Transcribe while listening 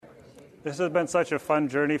This has been such a fun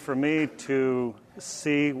journey for me to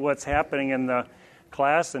see what's happening in the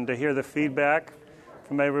class and to hear the feedback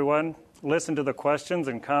from everyone, listen to the questions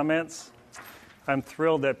and comments. I'm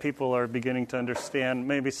thrilled that people are beginning to understand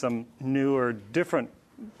maybe some new or different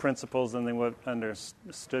principles than they would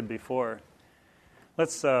understood before.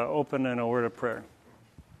 Let's open in a word of prayer.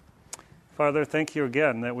 Father, thank you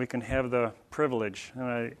again that we can have the privilege,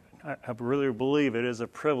 and I really believe it is a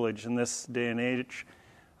privilege in this day and age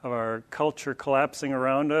of our culture collapsing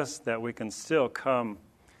around us, that we can still come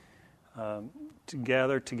to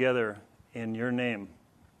gather together in your name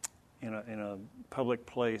in a public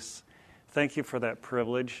place. Thank you for that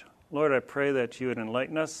privilege. Lord, I pray that you would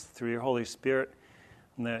enlighten us through your Holy Spirit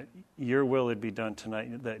and that your will would be done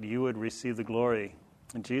tonight, that you would receive the glory.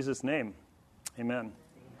 In Jesus' name, amen.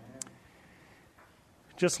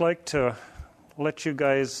 Just like to let you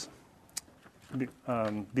guys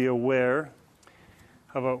be aware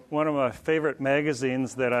of one of my favorite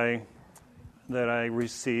magazines that I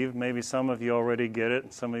receive. Maybe some of you already get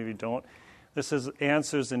it, some of you don't. This is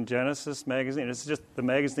Answers in Genesis magazine. It's just, the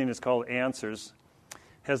magazine is called Answers. It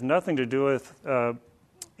has nothing to do with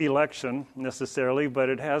election necessarily, but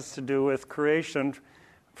it has to do with creation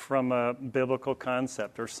from a biblical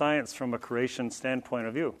concept, or science from a creation standpoint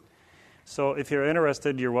of view. So if you're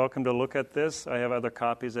interested, you're welcome to look at this. I have other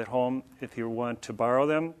copies at home. If you want to borrow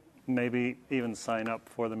them, maybe even sign up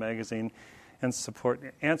for the magazine and support.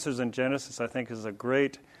 Answers in Genesis, I think, is a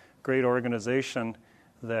great organization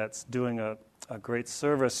that's doing a great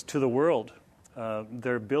service to the world.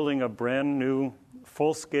 They're building a brand new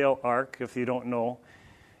full-scale ark, if you don't know,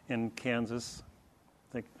 in Kansas.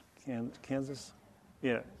 Kansas?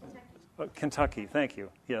 Yeah. Kentucky, thank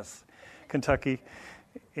you. Yes, Kentucky.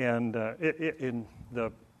 And in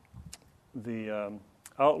the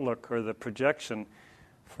outlook or the projection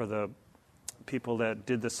for the people that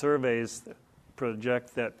did the surveys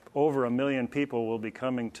project that over 1 million people will be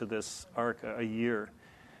coming to this ark a year.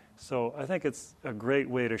 So I think it's a great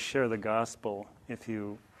way to share the gospel if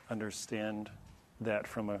you understand that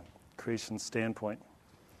from a creation standpoint.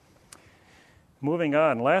 Moving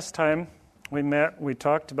on, last time we met, we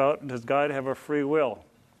talked about, does God have a free will?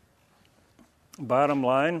 Bottom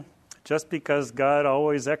line, just because God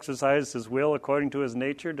always exercises his will according to his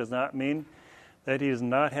nature does not mean that he does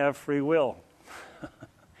not have free will.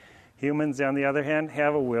 Humans, on the other hand,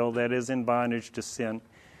 have a will that is in bondage to sin,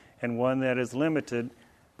 and one that is limited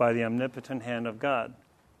by the omnipotent hand of God.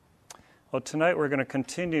 Well, tonight we're going to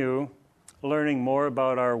continue learning more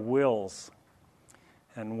about our wills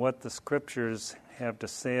and what the scriptures have to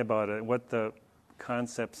say about it, what the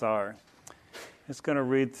concepts are. I'm just going to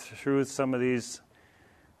read through some of these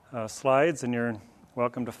slides, and you're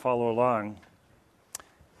welcome to follow along.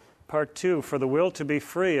 Part 2, for the will to be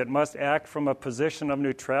free, it must act from a position of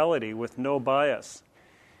neutrality with no bias.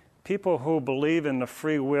 People who believe in the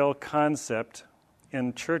free will concept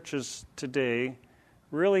in churches today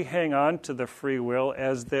really hang on to the free will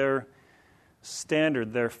as their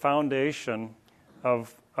standard, their foundation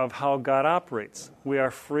of how God operates. We are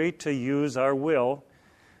free to use our will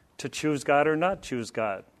to choose God or not choose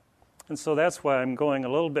God. And so that's why I'm going a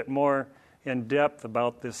little bit more in depth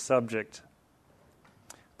about this subject.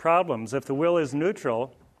 Problems. If the will is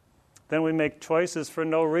neutral, then we make choices for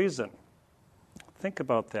no reason. Think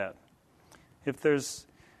about that. If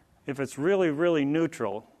it's really, really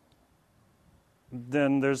neutral,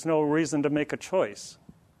 then there's no reason to make a choice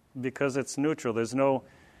because it's neutral. There's no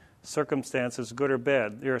circumstances, good or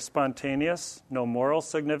bad. They're spontaneous, no moral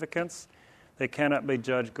significance. They cannot be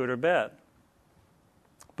judged good or bad.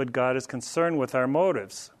 But God is concerned with our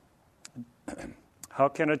motives. How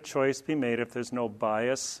can a choice be made if there's no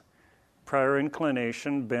bias, prior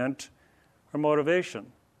inclination, bent, or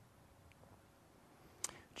motivation?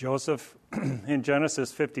 Joseph, in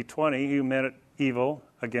Genesis 50:20, he meant it evil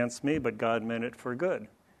against me, but God meant it for good.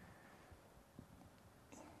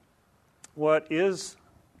 What is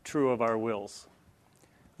true of our wills?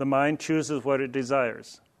 The mind chooses what it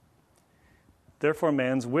desires. Therefore,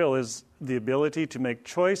 man's will is the ability to make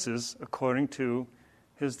choices according to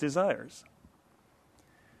his desires.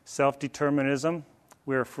 Self-determinism,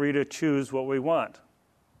 we are free to choose what we want.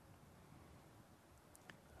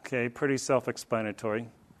 Okay, pretty self-explanatory.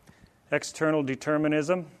 External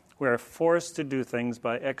determinism, we are forced to do things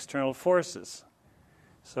by external forces.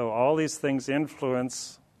 So all these things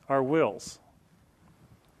influence our wills.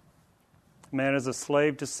 Man is a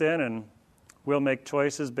slave to sin and will make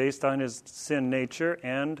choices based on his sin nature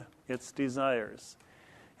and its desires.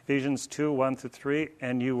 Ephesians 2:1-3,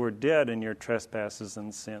 and you were dead in your trespasses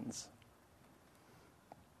and sins.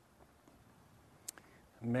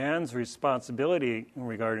 Man's responsibility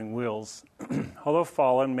regarding wills. Although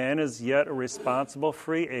fallen, man is yet a responsible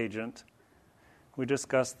free agent. We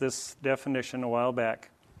discussed this definition a while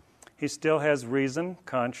back. He still has reason,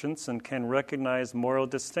 conscience, and can recognize moral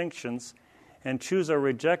distinctions and choose or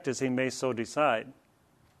reject as he may so decide.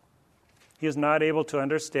 He is not able to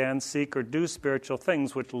understand, seek, or do spiritual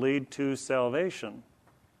things which lead to salvation.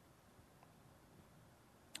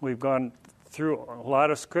 We've gone through a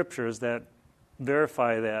lot of scriptures that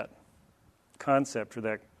verify that concept or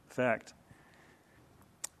that fact.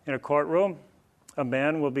 In a courtroom, a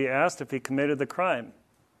man will be asked if he committed the crime.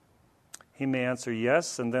 He may answer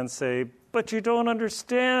yes and then say, "But you don't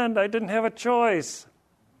understand, I didn't have a choice."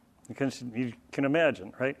 You can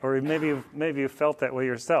imagine, right? Or maybe you felt that way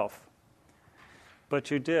yourself. But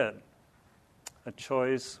you did. A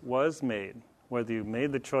choice was made. Whether you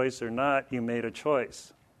made the choice or not, you made a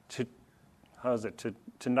choice.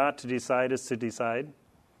 To not to decide is to decide.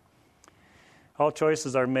 All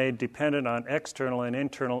choices are made dependent on external and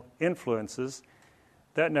internal influences.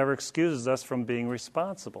 That never excuses us from being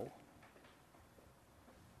responsible.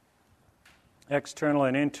 External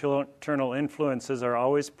and internal influences are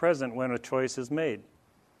always present when a choice is made.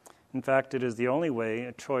 In fact, it is the only way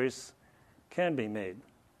a choice can be made.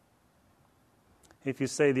 If you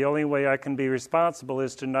say the only way I can be responsible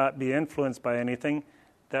is to not be influenced by anything,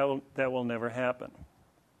 that will never happen.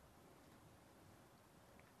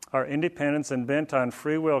 Our independence and bent on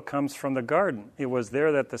free will comes from the garden. It was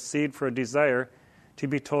there that the seed for a desire to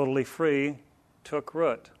be totally free took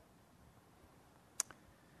root.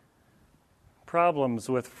 Problems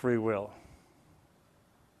with free will.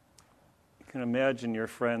 You can imagine your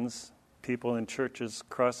friends, people in churches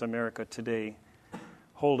across America today,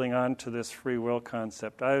 holding on to this free will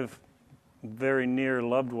concept. I have very near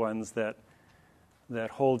loved ones that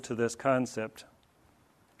hold to this concept.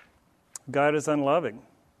 God is unloving.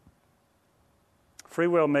 Free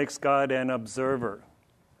will makes God an observer.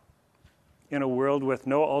 In a world with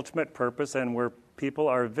no ultimate purpose and where people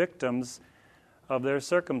are victims of their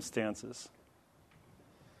circumstances.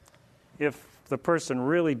 If the person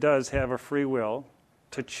really does have a free will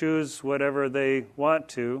to choose whatever they want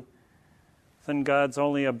to, then God's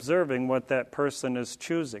only observing what that person is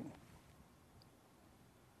choosing.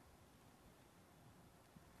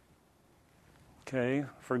 Okay,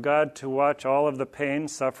 for God to watch all of the pain,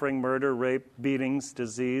 suffering, murder, rape, beatings,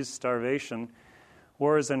 disease, starvation,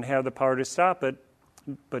 wars, and have the power to stop it,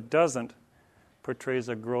 but doesn't, portrays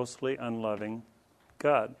a grossly unloving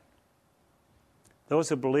God. Those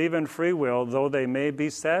who believe in free will, though they may be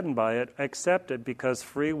saddened by it, accept it because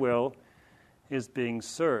free will is being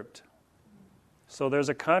served. So there's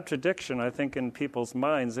a contradiction, I think, in people's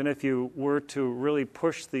minds. And if you were to really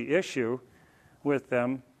push the issue with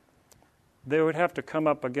them, they would have to come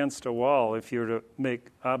up against a wall if you were to make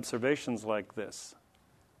observations like this.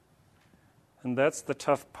 And that's the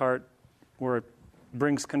tough part where it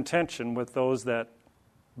brings contention with those that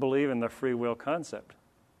believe in the free will concept.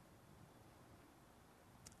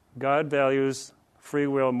 God values free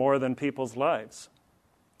will more than people's lives.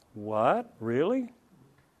 What? Really?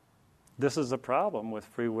 This is a problem with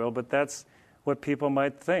free will, but that's what people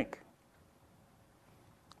might think.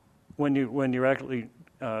 When you actually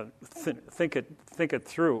think it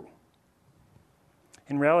through.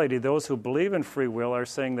 In reality, those who believe in free will are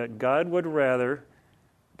saying that God would rather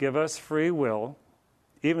give us free will,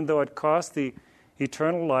 even though it costs the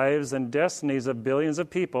eternal lives and destinies of billions of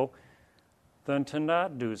people, than to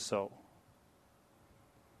not do so.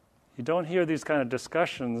 You don't hear these kind of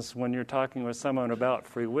discussions when you're talking with someone about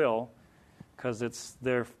free will, because it's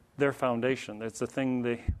their foundation. It's the thing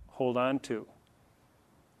they hold on to.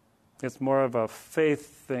 It's more of a faith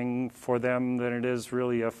thing for them than it is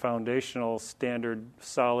really a foundational, standard,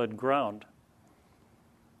 solid ground.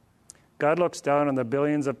 God looks down on the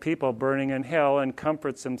billions of people burning in hell and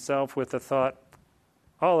comforts himself with the thought,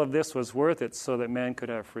 all of this was worth it so that man could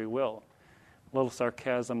have free will. A little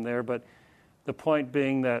sarcasm there, but the point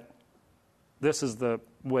being that this is the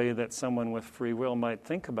way that someone with free will might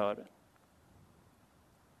think about it.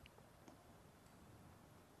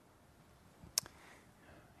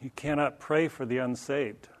 You cannot pray for the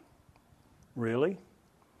unsaved. Really?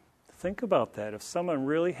 Think about that. If someone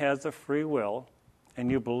really has a free will, and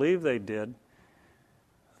you believe they did,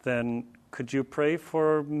 then could you pray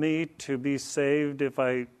for me to be saved if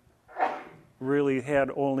I really had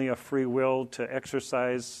only a free will to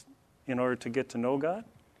exercise in order to get to know God?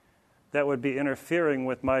 That would be interfering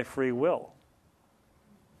with my free will.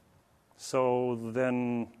 So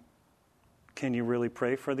then, can you really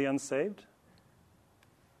pray for the unsaved?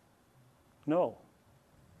 No.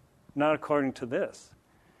 Not according to this.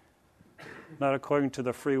 not according to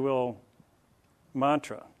the free will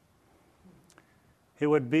mantra. It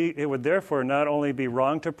would therefore not only be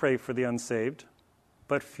wrong to pray for the unsaved,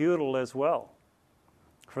 but futile as well.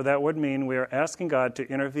 For that would mean we are asking God to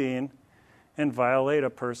intervene and violate a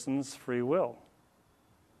person's free will.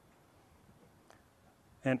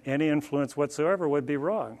 And any influence whatsoever would be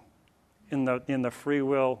wrong in the free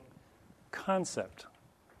will concept.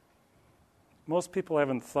 Most people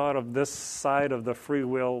haven't thought of this side of the free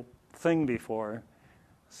will thing before,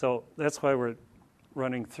 so that's why we're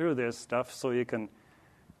running through this stuff, so you can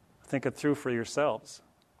think it through for yourselves.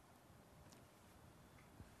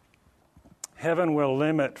 Heaven will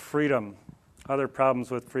limit freedom, other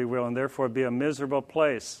problems with free will, and therefore be a miserable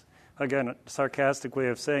place. Again, a sarcastic way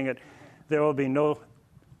of saying it, there will be no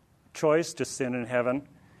choice to sin in heaven.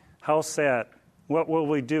 How sad. What will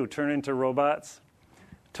we do? Turn into robots?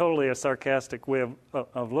 Totally a sarcastic way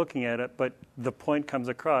of looking at it, but the point comes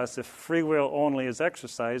across. If free will only is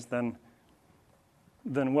exercised, then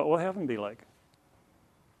what will heaven be like?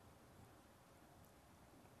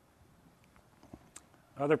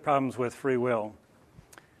 Other problems with free will.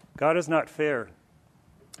 God is not fair.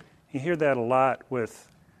 You hear that a lot with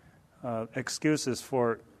excuses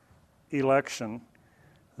for election,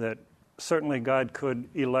 that certainly God could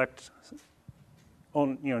elect,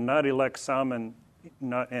 not elect some and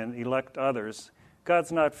elect others.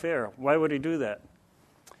 God's not fair. Why would he do that?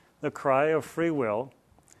 The cry of free will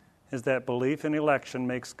is that belief in election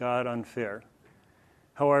makes God unfair.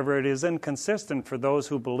 However, it is inconsistent for those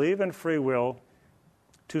who believe in free will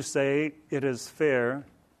to say it is fair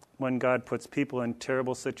when God puts people in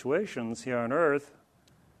terrible situations here on earth,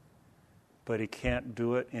 but he can't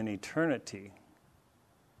do it in eternity.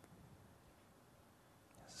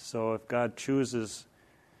 So if God chooses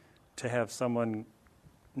to have someone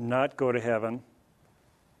not go to heaven,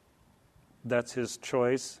 that's his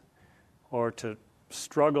choice, or to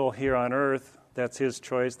struggle here on earth, that's his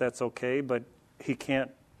choice, that's okay, but he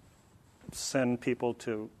can't send people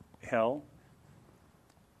to hell.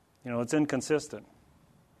 It's inconsistent.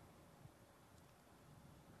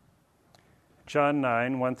 John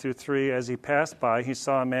 9, 1-3, as he passed by, he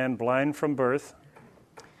saw a man blind from birth,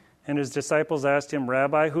 and his disciples asked him,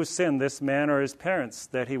 Rabbi, who sinned, this man or his parents,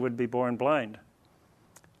 that he would be born blind?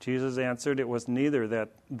 Jesus answered, it was neither that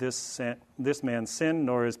this man sinned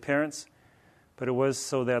nor his parents, but it was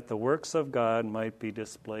so that the works of God might be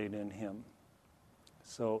displayed in him.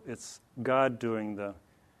 So it's God doing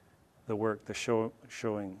the work, the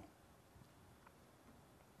showing.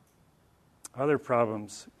 Other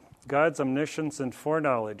problems. God's omniscience and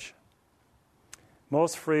foreknowledge.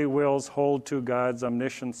 Most free wills hold to God's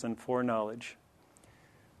omniscience and foreknowledge.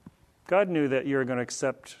 God knew that you were going to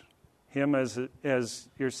accept him as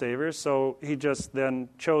your Savior, so he just then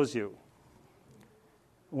chose you.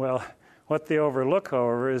 Well, what they overlook,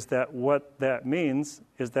 however, is that what that means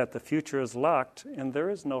is that the future is locked and there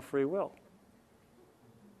is no free will.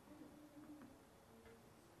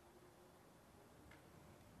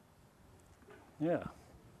 Yeah,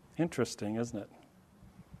 interesting, isn't it?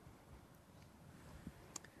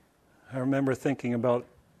 I remember thinking about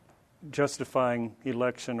justifying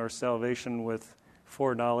election or salvation with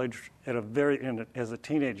foreknowledge as a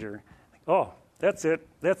teenager. Oh, that's it.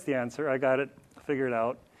 That's the answer. I got it figured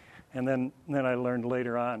out. And then I learned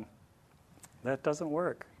later on that doesn't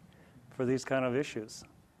work for these kind of issues.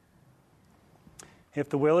 If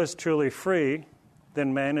the will is truly free,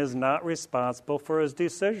 then man is not responsible for his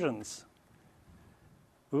decisions.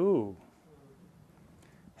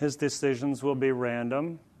 His decisions will be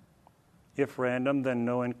random. If random, then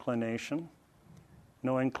no inclination.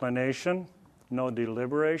 No inclination, no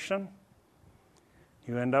deliberation.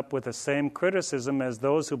 You end up with the same criticism as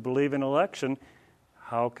those who believe in election.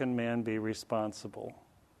 How can man be responsible?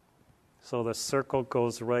 So the circle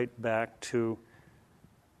goes right back to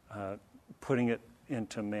putting it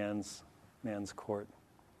into man's court.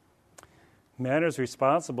 Man is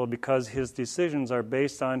responsible because his decisions are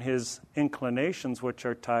based on his inclinations, which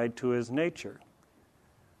are tied to his nature.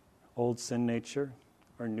 Old sin nature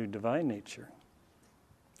or new divine nature.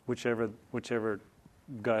 Whichever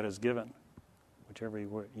God has given. Whichever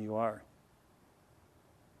you are.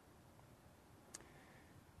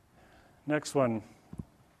 Next one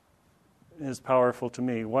is powerful to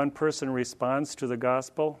me. One person responds to the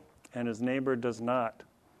gospel and his neighbor does not.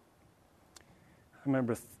 I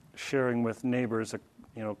remember sharing with neighbors,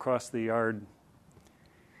 across the yard.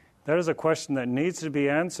 That is a question that needs to be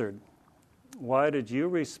answered. Why did you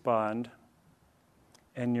respond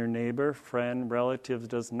and your neighbor, friend, relative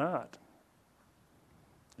does not?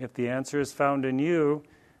 If the answer is found in you,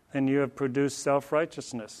 then you have produced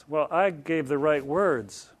self-righteousness. Well, I gave the right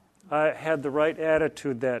words. I had the right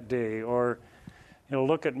attitude that day, or,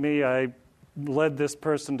 look at me, I led this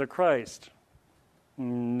person to Christ.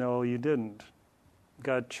 No, you didn't.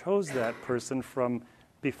 God chose that person from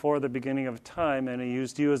before the beginning of time, and he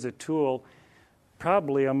used you as a tool,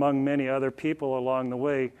 probably among many other people along the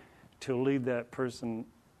way, to lead that person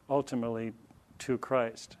ultimately to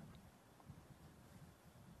Christ.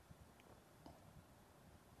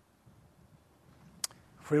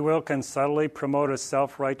 Free will can subtly promote a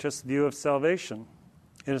self-righteous view of salvation.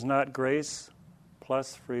 It is not grace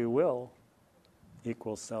plus free will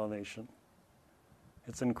equals salvation.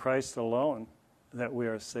 It's in Christ alone that we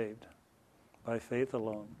are saved, by faith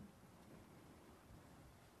alone.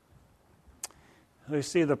 We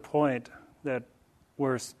see the point that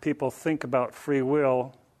where people think about free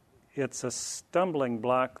will, it's a stumbling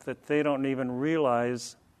block that they don't even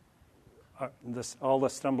realize all the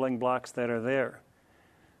stumbling blocks that are there.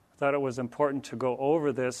 I thought it was important to go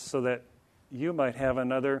over this so that you might have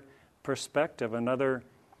another perspective, another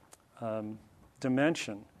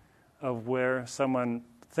dimension of where someone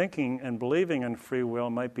thinking and believing in free will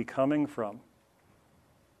might be coming from.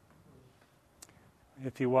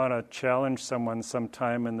 If you want to challenge someone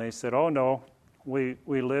sometime and they said, oh no, we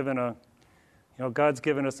live in a, God's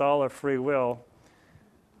given us all a free will,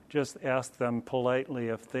 just ask them politely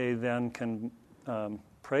if they then can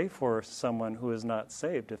pray for someone who is not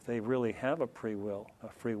saved, if they really have a free will.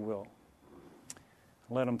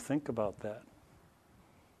 Let them think about that.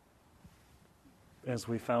 As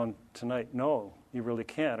we found tonight, no, you really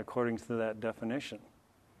can't, according to that definition.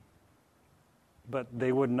 But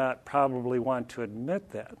they would not probably want to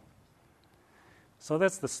admit that. So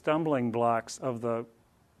that's the stumbling blocks of the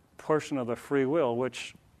portion of the free will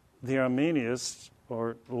which the Arminians,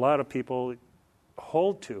 or a lot of people,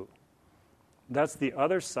 hold to. That's the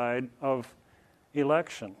other side of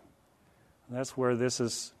election. That's where this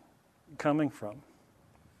is coming from.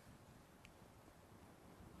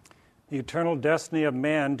 The eternal destiny of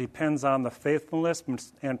man depends on the faithfulness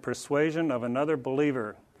and persuasion of another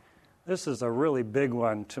believer. This is a really big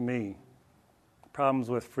one to me. Problems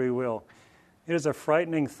with free will. It is a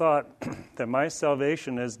frightening thought that my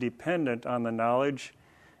salvation is dependent on the knowledge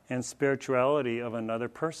and spirituality of another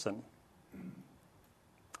person.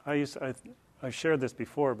 I shared this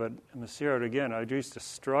before, but I'm going to share it again. I used to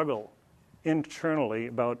struggle internally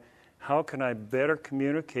about how can I better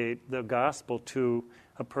communicate the gospel to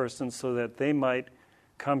a person so that they might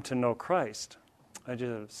come to know Christ. I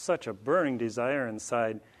just have such a burning desire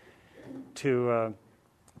inside to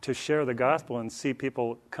share the gospel and see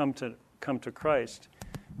people come to Christ.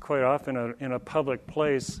 Quite often in a public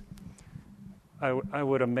place, I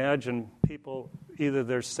would imagine people either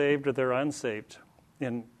they're saved or they're unsaved.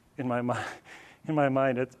 In my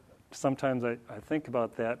mind, sometimes I think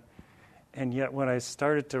about that, and yet when I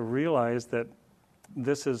started to realize that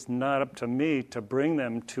this is not up to me to bring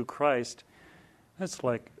them to Christ, it's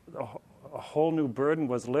like a whole new burden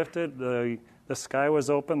was lifted. The sky was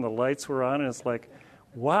open, the lights were on, and it's like,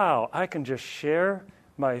 wow, I can just share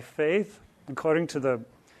my faith according to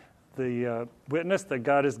the witness that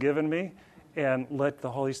God has given me, and let the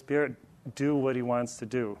Holy Spirit do what He wants to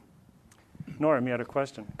do. Norm, you had a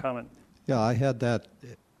question, comment? Yeah, I had that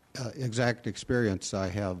exact experience. I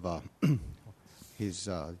have, he's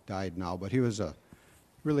died now, but he was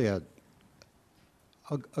really a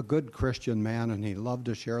good Christian man, and he loved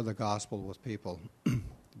to share the gospel with people.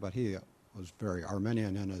 But he was very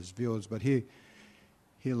Arminian in his views. But he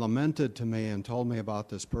lamented to me and told me about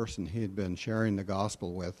this person he had been sharing the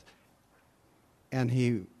gospel with,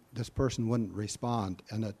 and this person wouldn't respond,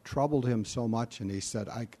 and it troubled him so much. And he said,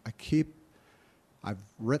 I've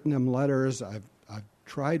written him letters, I've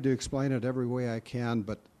tried to explain it every way I can,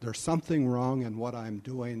 but there's something wrong in what I'm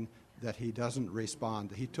doing that he doesn't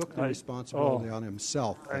respond. He took the responsibility on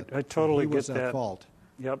himself. I totally get that. He was at fault.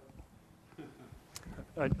 Yep.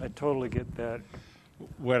 I totally get that.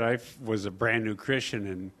 When I was a brand new Christian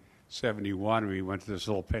in 1971, we went to this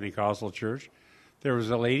little Pentecostal church. There was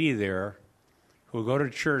a lady there who would go to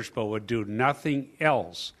church but would do nothing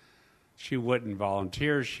else. She wouldn't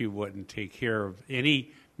volunteer. She wouldn't take care of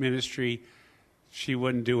any ministry. She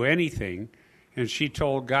wouldn't do anything. And she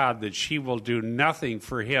told God that she will do nothing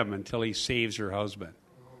for him until he saves her husband.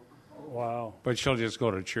 Wow. But she'll just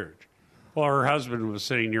go to church. Well, her husband was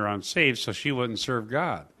sitting there unsaved, so she wouldn't serve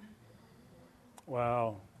God.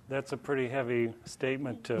 Wow. That's a pretty heavy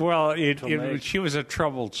statement to Well, make. She was a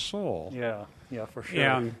troubled soul. Yeah, for sure.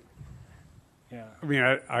 And yeah. I mean,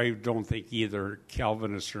 I don't think either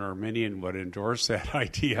Calvinist or Arminian would endorse that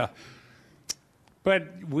idea.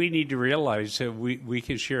 But we need to realize that we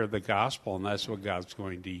can share the gospel, and that's what God's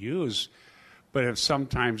going to use. But if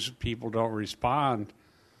sometimes people don't respond,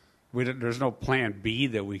 there's no plan B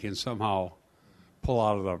that we can somehow pull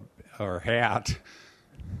out of our hat.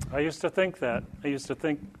 I used to think that. I used to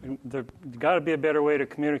think there's got to be a better way to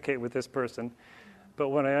communicate with this person. But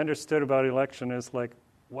when I understood about election, it's like,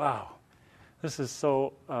 wow, this is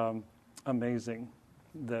so amazing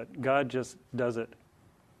that God just does it.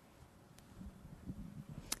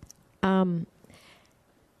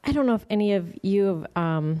 I don't know if any of you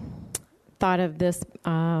have thought of this.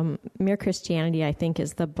 Mere Christianity, I think,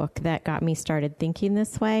 is the book that got me started thinking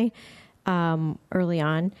this way early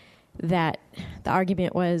on, that the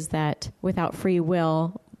argument was that without free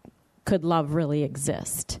will, could love really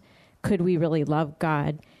exist? Could we really love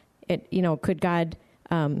God? Could God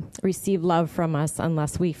receive love from us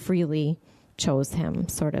unless we freely chose him,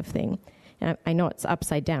 sort of thing? And I know it's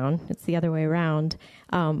upside down. It's the other way around.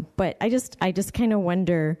 But I just kind of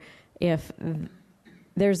wonder if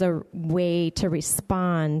there's a way to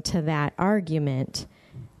respond to that argument.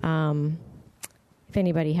 If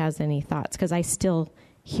anybody has any thoughts, because I still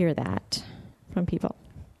hear that from people.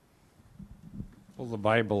 Well, the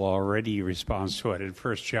Bible already responds to it. In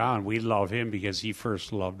 1 John, we love him because he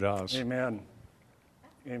first loved us. Amen.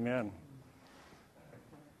 Amen.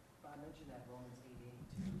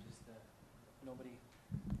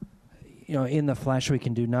 In the flesh we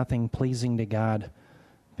can do nothing pleasing to God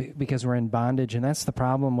because we're in bondage, and that's the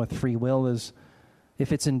problem with free will, is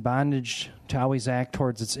if it's in bondage to always act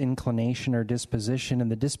towards its inclination or disposition, and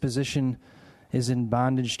the disposition is in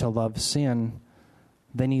bondage to love sin,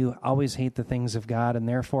 then you always hate the things of God, and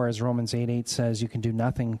therefore, as Romans 8:8 says, you can do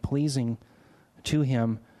nothing pleasing to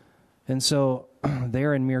him. And so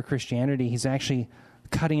there in Mere Christianity, he's actually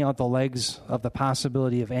cutting out the legs of the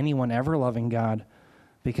possibility of anyone ever loving God,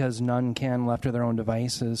 because none can left to their own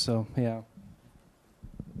devices. So, yeah.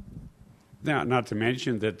 Now, not to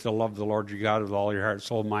mention that to love the Lord your God with all your heart,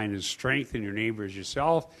 soul, mind, and strength, and your neighbor as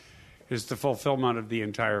yourself, is the fulfillment of the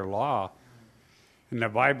entire law. And the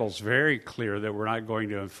Bible's very clear that we're not going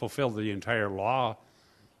to fulfill the entire law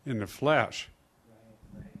in the flesh.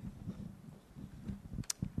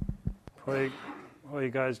 Boy, you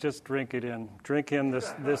guys, just drink it in. Drink in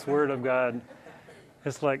this Word of God.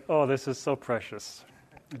 It's like, oh, this is so precious.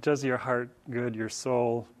 It does your heart good, your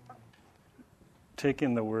soul. Take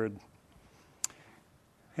in the Word.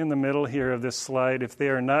 In the middle here of this slide, if they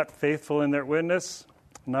are not faithful in their witness,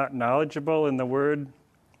 not knowledgeable in the Word,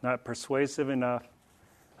 not persuasive enough,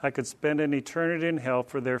 I could spend an eternity in hell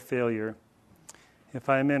for their failure. If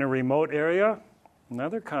I'm in a remote area,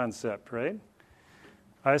 another concept, right?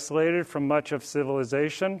 Isolated from much of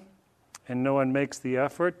civilization, and no one makes the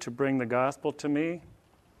effort to bring the gospel to me,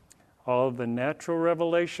 all of the natural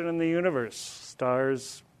revelation in the universe,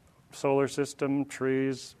 stars, solar system,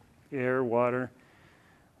 trees, air, water,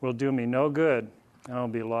 will do me no good, and I'll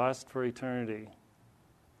be lost for eternity.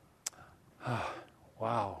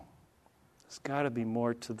 Wow. There's got to be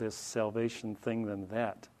more to this salvation thing than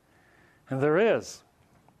that. And there is.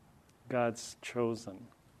 God's chosen.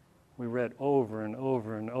 We read over and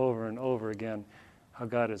over and over and over again how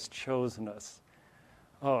God has chosen us.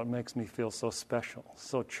 Oh, it makes me feel so special,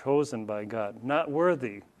 so chosen by God. Not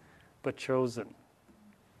worthy, but chosen.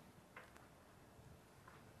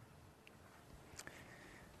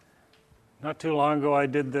 Not too long ago, I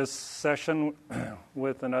did this session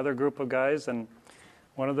with another group of guys, and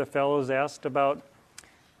one of the fellows asked about,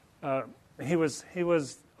 he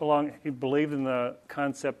believed in the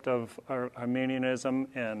concept of Arminianism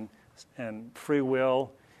and free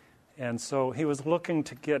will, and so he was looking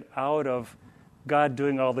to get out of God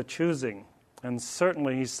doing all the choosing. And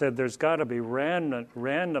certainly he said there's got to be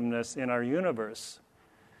randomness in our universe.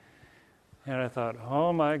 And I thought,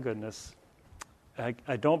 oh my goodness,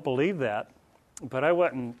 I don't believe that. But I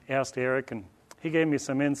went and asked Eric, and he gave me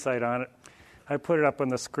some insight on it. I put it up on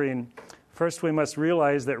the screen. First, we must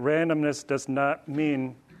realize that randomness does not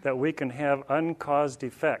mean that we can have uncaused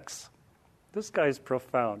effects. This guy's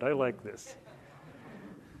profound. I like this.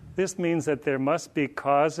 This means that there must be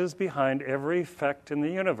causes behind every effect in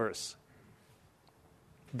the universe.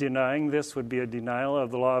 Denying this would be a denial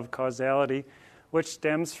of the law of causality, which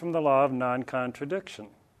stems from the law of non-contradiction.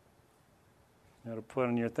 Now, to put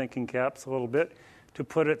on your thinking caps a little bit, to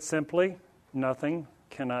put it simply, nothing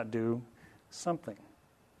cannot do something.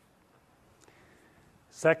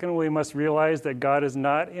 Second, we must realize that God is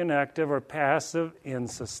not inactive or passive in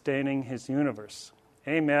sustaining his universe.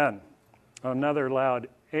 Amen. Another loud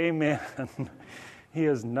amen. He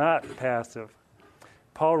is not passive.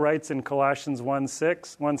 Paul writes in Colossians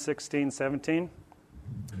 1:16, 17,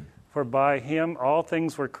 for by him all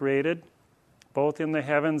things were created, both in the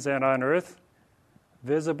heavens and on earth,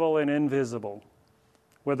 visible and invisible,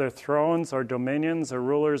 whether thrones or dominions or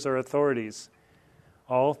rulers or authorities.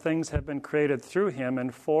 All things have been created through him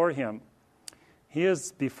and for him. He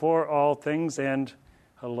is before all things, and,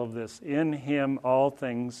 I love this, in him all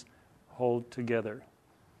things hold together.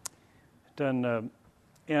 Done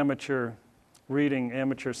amateur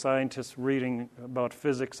scientists reading about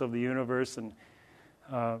physics of the universe, and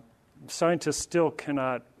scientists still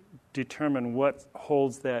cannot determine what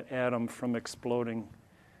holds that atom from exploding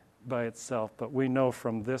by itself. But we know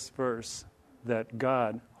from this verse that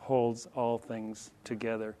God holds all things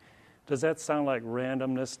together. Does that sound like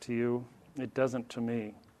randomness to you? It doesn't to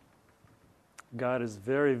me. God is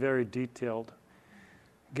very, very detailed.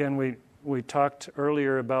 Again, we talked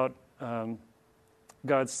earlier about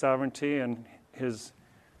God's sovereignty and his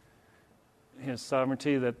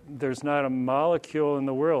sovereignty, that there's not a molecule in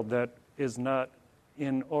the world that is not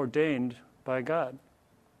ordained by God.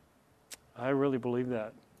 I really believe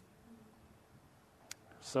that.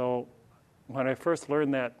 So when I first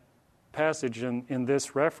learned that passage in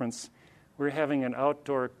this reference, we were having an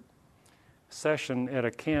outdoor session at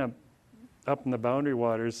a camp up in the Boundary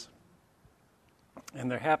Waters, and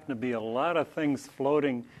there happened to be a lot of things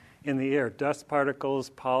floating in the air, dust particles,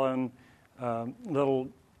 pollen,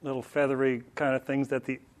 little feathery kind of things that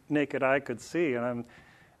the naked eye could see. And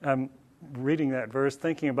I'm reading that verse,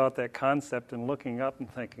 thinking about that concept and looking up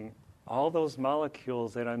and thinking, all those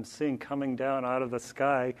molecules that I'm seeing coming down out of the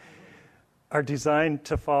sky are designed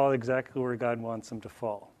to fall exactly where God wants them to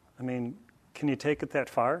fall. I mean, can you take it that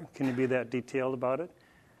far? Can you be that detailed about it?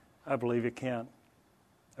 I believe you can.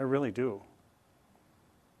 I really do.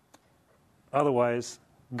 Otherwise,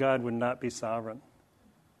 God would not be sovereign.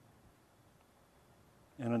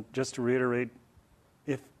 And just to reiterate,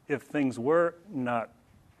 if things were not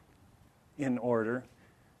in order,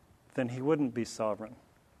 then he wouldn't be sovereign.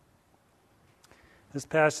 This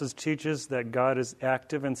passage teaches that God is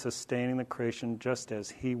active in sustaining the creation just as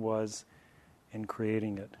he was in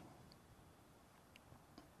creating it.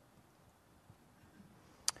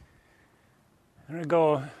 I'm going to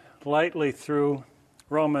go lightly through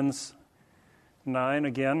Romans 9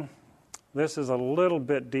 again. This is a little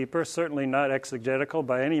bit deeper, certainly not exegetical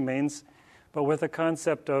by any means, but with the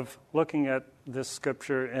concept of looking at this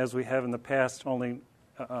scripture as we have in the past, only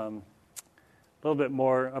a little bit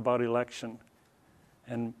more about election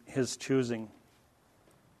and his choosing.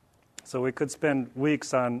 So we could spend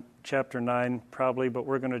weeks on chapter 9 probably, but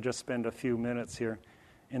we're going to just spend a few minutes here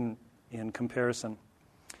in comparison.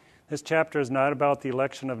 This chapter is not about the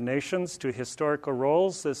election of nations to historical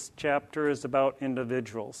roles. This chapter is about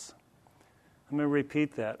individuals. Let me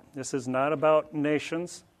repeat that. This is not about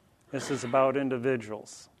nations. This is about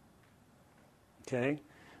individuals. Okay?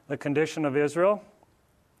 The condition of Israel,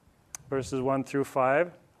 verses 1 through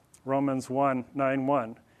 5, Romans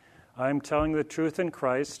 9:1. I am telling the truth in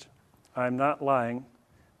Christ. I am not lying.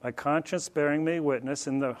 My conscience bearing me witness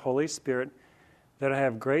in the Holy Spirit that I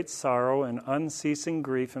have great sorrow and unceasing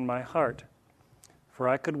grief in my heart. For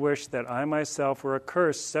I could wish that I myself were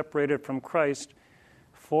accursed, separated from Christ,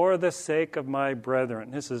 for the sake of my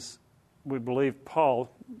brethren. This is, we believe,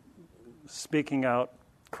 Paul speaking out,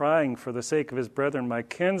 crying for the sake of his brethren, my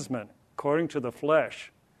kinsmen, according to the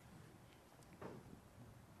flesh.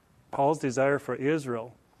 Paul's desire for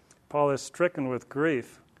Israel. Paul is stricken with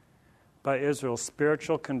grief by Israel's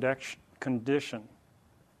spiritual condition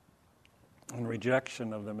and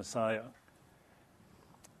rejection of the Messiah.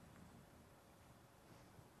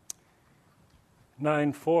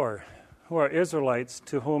 9:4, who are Israelites,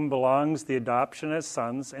 to whom belongs the adoption as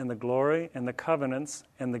sons and the glory and the covenants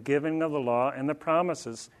and the giving of the law and the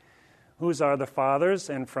promises, whose are the fathers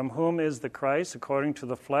and from whom is the Christ according to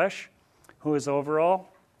the flesh, who is over all,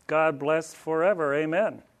 God blessed forever.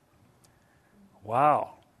 Amen.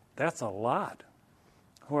 Wow, that's a lot.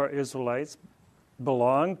 Who are Israelites,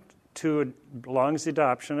 belongs the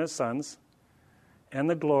adoption as sons, and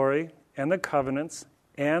the glory, and the covenants,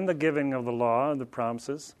 and the giving of the law and the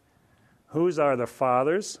promises, whose are the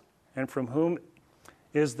fathers, and from whom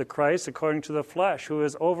is the Christ according to the flesh, who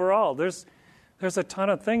is over all. There's a ton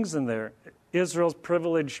of things in there. Israel's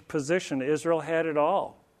privileged position. Israel had it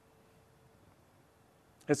all.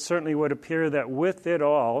 It certainly would appear that with it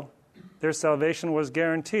all, their salvation was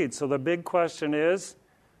guaranteed. So the big question is,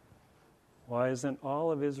 why isn't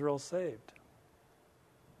all of Israel saved?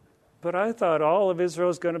 But I thought all of Israel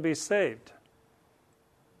is going to be saved.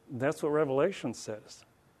 That's what Revelation says.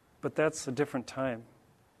 But that's a different time.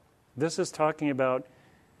 This is talking about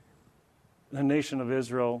the nation of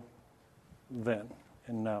Israel then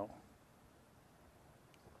and now.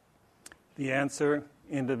 The answer,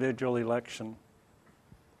 individual election.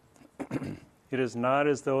 It is not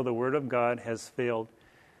as though the word of God has failed,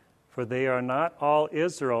 for they are not all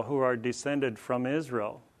Israel who are descended from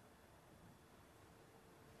Israel.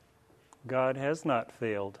 God has not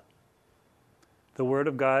failed. The word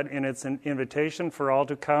of God, in its invitation for all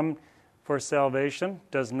to come for salvation,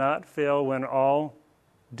 does not fail when all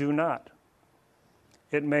do not.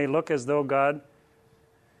 It may look as though God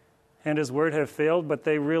and His word have failed, but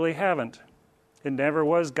they really haven't. It never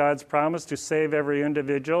was God's promise to save every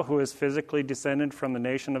individual who is physically descended from the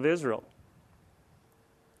nation of Israel.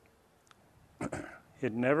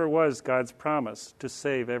 It never was God's promise to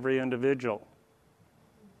save every individual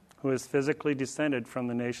who is physically descended from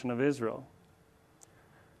the nation of Israel.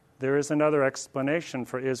 There is another explanation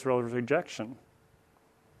for Israel's rejection.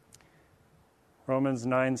 Romans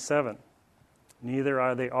 9:7. Neither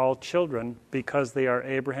are they all children because they are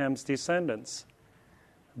Abraham's descendants,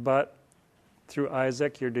 but through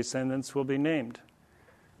Isaac your descendants will be named.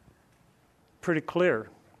 Pretty clear.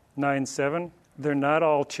 9:7. They're not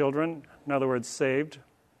all children, in other words, saved,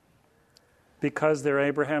 because they're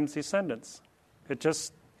Abraham's descendants.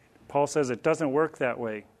 Paul says it doesn't work that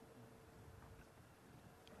way.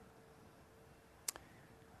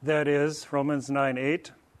 That is, Romans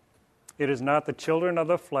 9:8, it is not the children of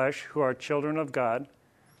the flesh who are children of God,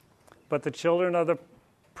 but the children of the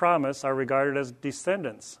promise are regarded as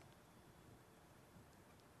descendants.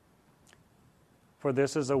 For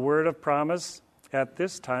this is a word of promise, at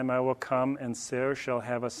this time I will come, and Sarah shall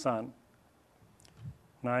have a son.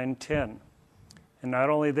 9:10. And not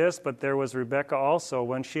only this, but there was Rebekah also,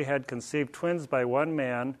 when she had conceived twins by one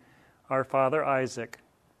man, our father Isaac.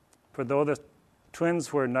 For though the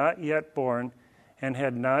twins were not yet born, and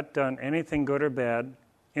had not done anything good or bad,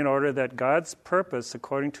 in order that God's purpose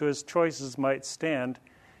according to His choices might stand,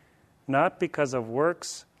 not because of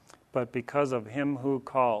works, but because of Him who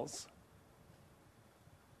calls.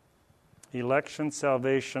 Election,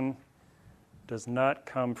 salvation does not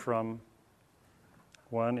come from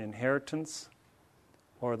one, inheritance,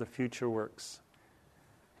 or the future works.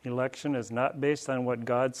 Election is not based on what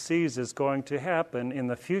God sees is going to happen in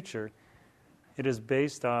the future. It is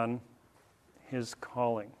based on His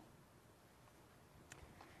calling.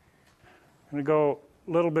 I'm going to go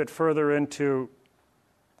a little bit further into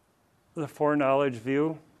the foreknowledge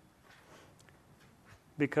view,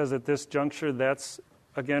 because at this juncture, that's,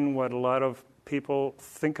 again, what a lot of people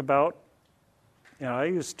think about. I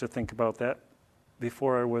used to think about that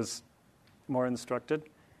before I was more instructed.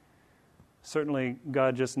 Certainly,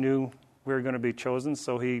 God just knew we were going to be chosen,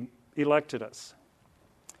 so He elected us.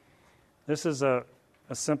 This is a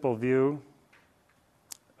simple view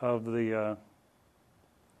of the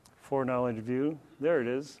foreknowledge view. There it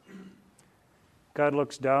is. God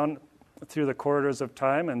looks down through the corridors of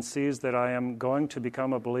time and sees that I am going to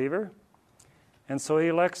become a believer, and so He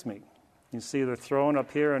elects me. You see the throne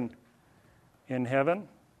up here in heaven.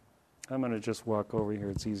 I'm going to just walk over here.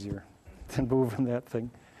 It's easier than moving that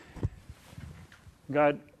thing.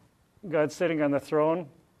 God's sitting on the throne,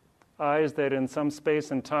 eyes that in some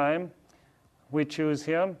space and time we choose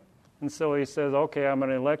Him, and so He says, okay, I'm going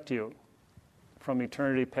to elect you from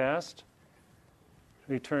eternity past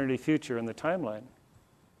to eternity future in the timeline.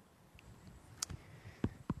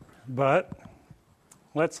 But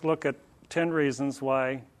let's look at 10 reasons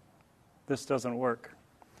why this doesn't work.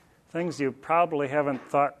 Things you probably haven't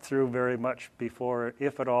thought through very much before,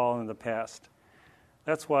 if at all, in the past.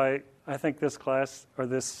 That's why I think this class, or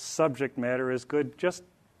this subject matter, is good just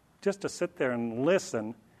to sit there and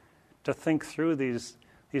listen, to think through these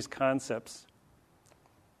concepts.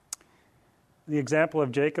 The example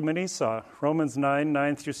of Jacob and Esau, Romans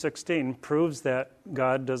 9:9-16, proves that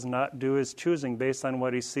God does not do His choosing based on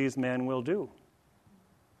what He sees man will do.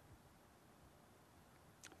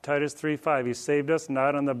 Titus 3:5, He saved us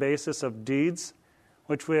not on the basis of deeds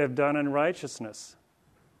which we have done in righteousness,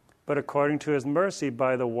 but according to His mercy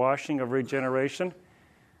by the washing of regeneration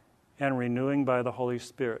and renewing by the Holy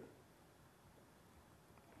Spirit.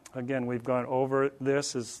 Again, we've gone over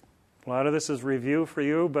this. A lot of this is review for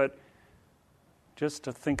you, but just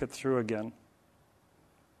to think it through again.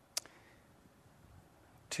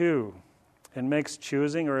 2, it makes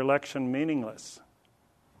choosing or election meaningless.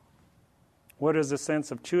 What is the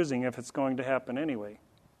sense of choosing if it's going to happen anyway?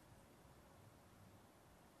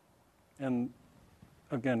 And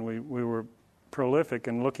again, we were prolific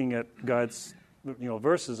in looking at God's,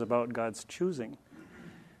 verses about God's choosing.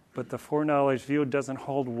 But the foreknowledge view doesn't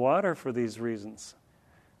hold water for these reasons.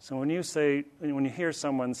 So when you hear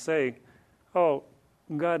someone say, oh,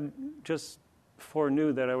 God just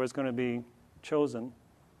foreknew that I was going to be chosen,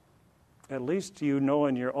 at least you know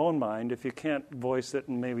in your own mind, if you can't voice it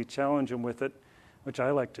and maybe challenge them with it, which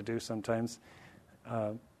I like to do sometimes,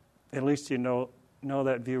 at least you know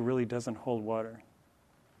that view really doesn't hold water.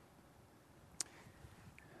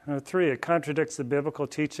 Number 3, it contradicts the biblical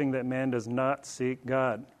teaching that man does not seek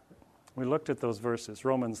God. We looked at those verses,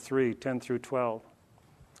 Romans 3, 10 through 12.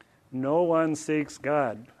 No one seeks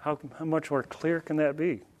God. How much more clear can that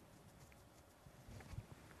be?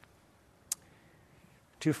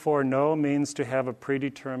 To foreknow means to have a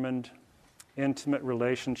predetermined, intimate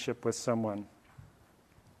relationship with someone.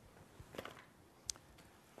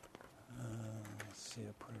 Let's see,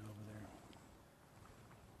 I put it over there.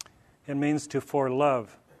 It means to forelove.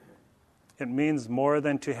 It means more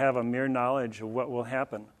than to have a mere knowledge of what will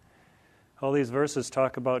happen. All these verses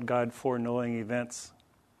talk about God foreknowing events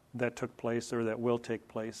that took place or that will take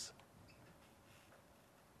place.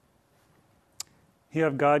 You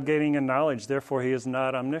have God gaining in knowledge, therefore he is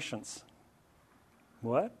not omniscience.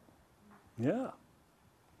 What? Yeah.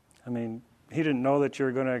 I mean, he didn't know that you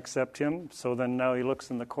were going to accept him, so then now he looks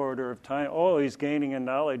in the corridor of time. Oh, he's gaining in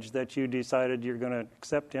knowledge that you decided you're going to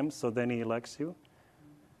accept him, so then he elects you.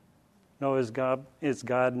 No, is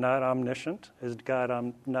God not omniscient? Is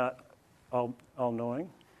God not all-knowing?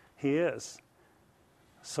 He is.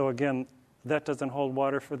 So again, that doesn't hold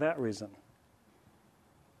water for that reason.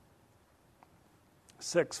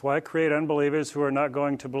 6, why create unbelievers who are not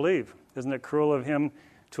going to believe? Isn't it cruel of him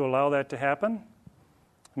to allow that to happen?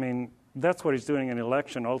 I mean, that's what he's doing in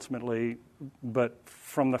election ultimately, but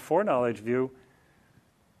from the foreknowledge view,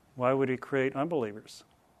 why would he create unbelievers?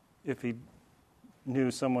 If he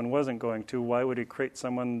knew someone wasn't going to, why would he create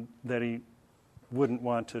someone that he wouldn't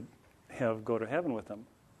want to have go to heaven with him?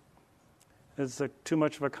 There's too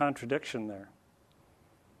much of a contradiction there.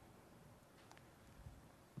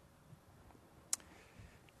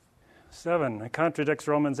 Seven, it contradicts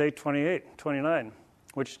Romans 8:28-29,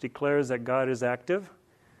 which declares that God is active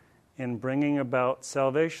in bringing about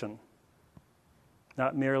salvation,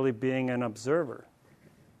 not merely being an observer.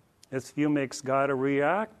 This view makes God a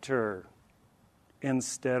reactor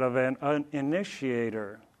instead of an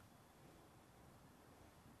initiator.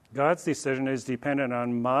 God's decision is dependent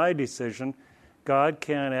on my decision. God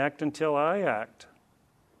can't act until I act.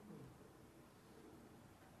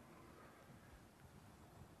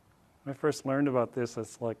 When I first learned about this,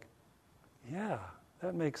 it's like, yeah,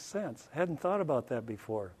 that makes sense. I hadn't thought about that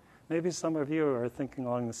before. Maybe some of you are thinking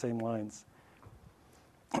along the same lines.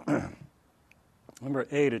 Number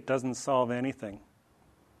 8, it doesn't solve anything.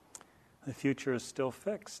 The future is still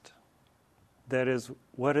fixed. That is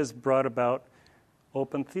what has brought about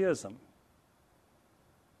open theism.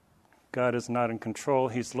 God is not in control.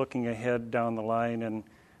 He's looking ahead down the line, and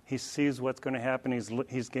he sees what's going to happen.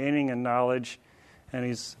 He's gaining in knowledge, and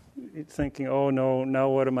he's thinking, oh no, now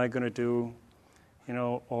what am I going to do?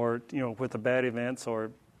 Or with the bad events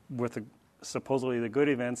or with supposedly the good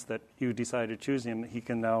events that you decide to choose him, he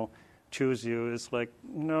can now choose you. It's like,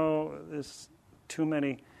 no, there's too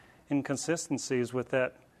many inconsistencies with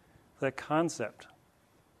that concept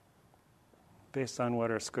based on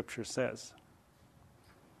what our scripture says.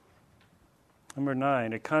 Number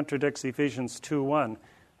 9, it contradicts Ephesians 2:1,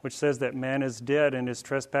 which says that man is dead in his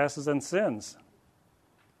trespasses and sins.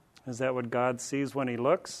 Is that what God sees when he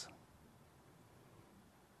looks?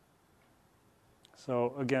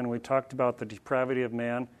 So again, we talked about the depravity of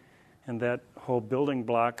man and that whole building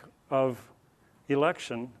block of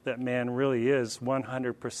election, that man really is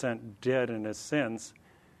 100% dead in his sins.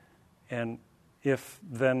 And if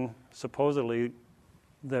then supposedly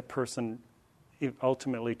that person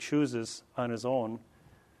ultimately chooses on his own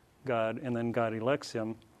God and then God elects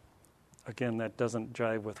him, again, that doesn't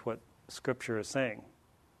jive with what Scripture is saying,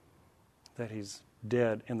 that he's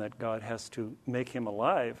dead and that God has to make him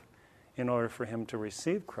alive in order for him to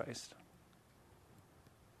receive Christ.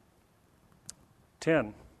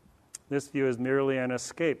 10, this view is merely an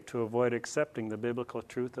escape to avoid accepting the biblical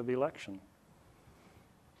truth of election.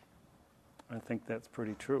 I think that's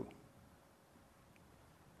pretty true.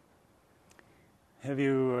 Have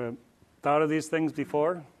you thought of these things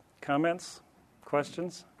before? Comments?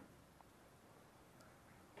 Questions?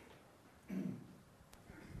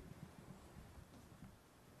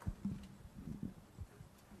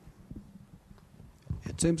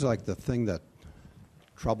 It seems like the thing that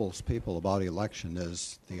troubles people about election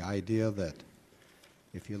is the idea that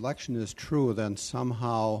if election is true, then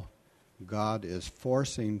somehow God is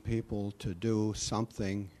forcing people to do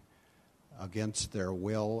something against their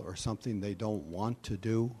will or something they don't want to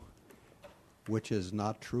do, which is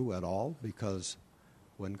not true at all, because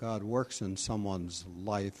when God works in someone's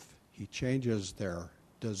life, he changes their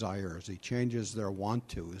desires, he changes their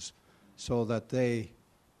want-tos so that they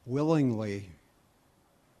willingly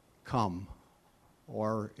come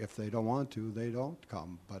or if they don't want to, they don't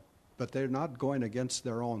come. But they're not going against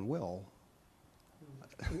their own will.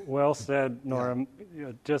 Well said, Norm.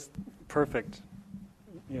 Yeah, just perfect.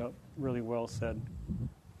 Yeah, really well said.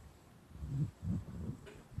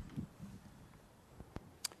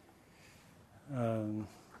 I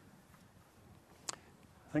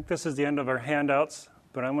think this is the end of our handouts,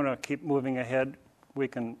 but I'm going to keep moving ahead. We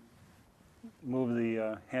can move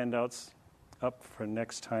the handouts up for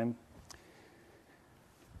next time.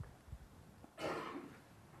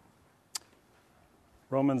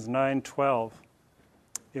 Romans 9:12.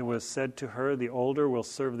 It was said to her, the older will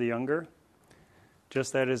serve the younger.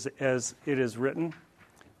 Just that as it is written,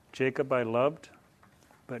 Jacob I loved,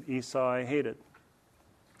 but Esau I hated.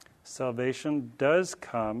 Salvation does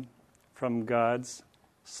come from God's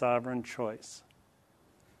sovereign choice.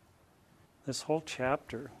 This whole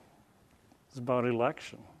chapter is about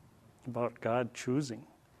election, about God choosing.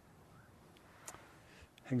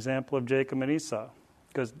 Example of Jacob and Esau,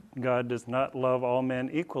 because God does not love all men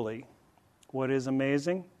equally. What is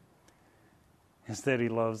amazing is that he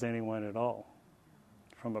loves anyone at all.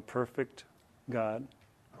 From a perfect God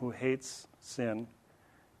who hates sin,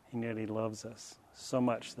 and yet he loves us so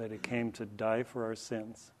much that he came to die for our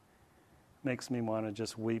sins. Makes me want to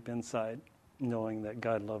just weep inside, knowing that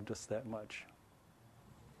God loved us that much.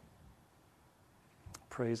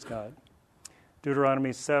 Praise God. Deuteronomy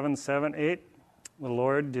 7:8. The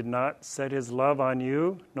Lord did not set his love on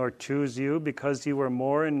you, nor choose you, because you were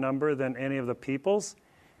more in number than any of the peoples,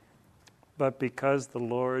 but because the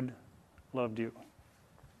Lord loved you.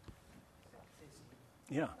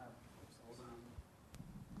 Yeah.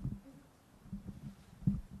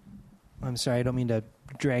 I'm sorry, I don't mean to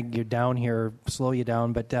drag you down here or slow you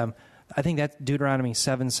down, but I think that Deuteronomy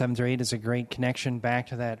 7:7-8 is a great connection back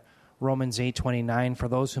to that Romans 8:29. For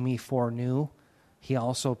those whom he foreknew, he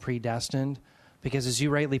also predestined. Because as you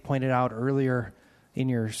rightly pointed out earlier in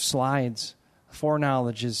your slides,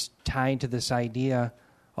 foreknowledge is tied to this idea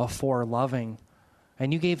of foreloving.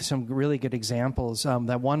 And you gave some really good examples.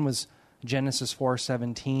 That one was Genesis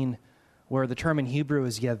 4:17, where the term in Hebrew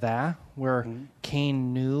is yadah, where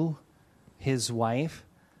Cain knew his wife.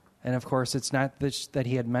 And of course, it's not that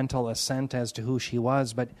he had mental assent as to who she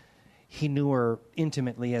was, but he knew her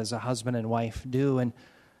intimately as a husband and wife do. And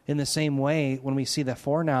in the same way, when we see the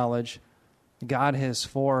foreknowledge, God has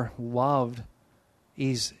foreloved.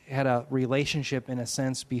 He's had a relationship, in a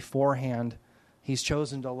sense, beforehand. He's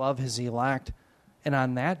chosen to love his elect. And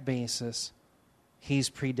on that basis,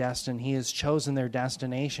 he's predestined. He has chosen their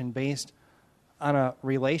destination based on a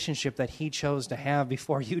relationship that he chose to have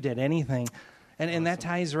before you did anything. And that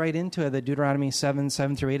ties right into it, the Deuteronomy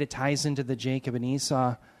 7:7-8. It ties into the Jacob and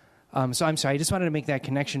Esau. So I'm sorry, I just wanted to make that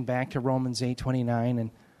connection back to Romans 8:29,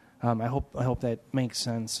 and I hope that makes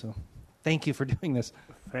sense. So thank you for doing this.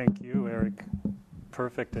 Thank you, Eric.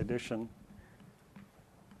 Perfect addition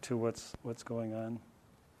to what's going on.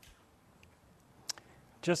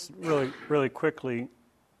 Just really quickly,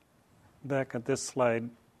 back at this slide,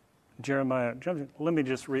 Jeremiah. Let me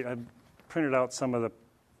just read. I've printed out some of the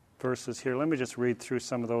verses here. Let me just read through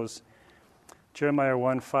some of those. Jeremiah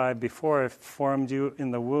 1:5. Before I formed you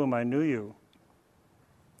in the womb, I knew you.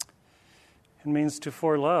 It means to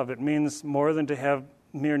forelove. It means more than to have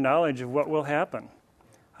mere knowledge of what will happen.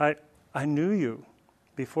 I knew you.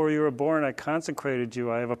 Before you were born, I consecrated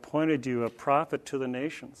you. I have appointed you a prophet to the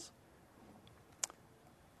nations.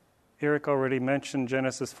 Eric already mentioned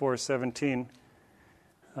Genesis 4:17.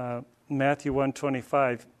 Matthew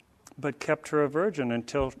 1:25. But kept her a virgin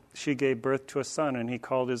until she gave birth to a son, and he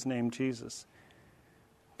called his name Jesus.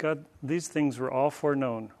 God, these things were all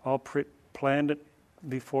foreknown, all planned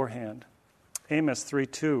beforehand. Amos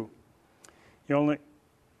 3:2.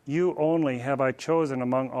 You only have I chosen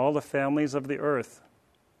among all the families of the earth.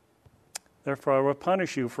 Therefore I will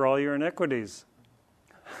punish you for all your iniquities.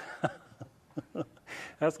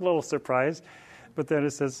 That's a little surprise. But then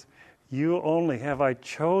it says, you only have I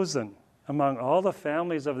chosen among all the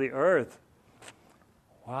families of the earth.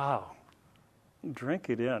 Wow. Drink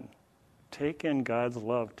it in. Take in God's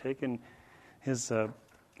love. Take in His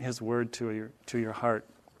word to your heart.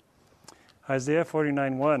 Isaiah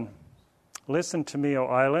 49:1. Listen to me, O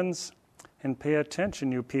islands, and pay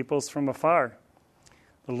attention, you peoples from afar.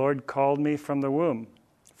 The Lord called me from the womb.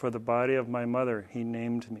 For the body of my mother, He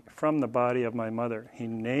named me. From the body of my mother, He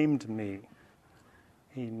named me.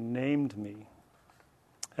 He named me.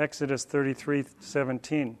 Exodus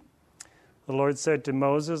 33:17. The Lord said to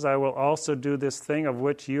Moses, I will also do this thing of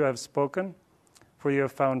which you have spoken, for you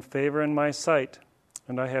have found favor in my sight,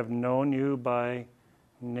 and I have known you by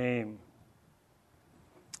name.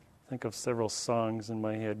 Think of several songs in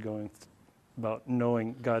my head going about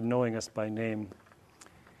knowing God knowing us by name.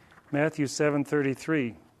 Matthew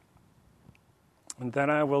 7:33. And then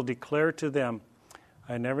I will declare to them,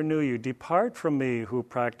 I never knew you. Depart from me who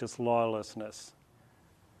practice lawlessness.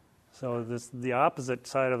 So this is the opposite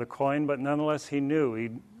side of the coin, but nonetheless he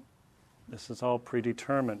knew. This is all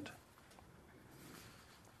predetermined.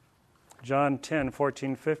 John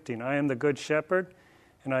 10:14-15. I am the good shepherd,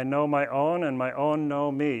 and I know my own, and my own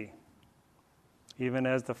know me. Even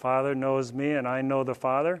as the Father knows me, and I know the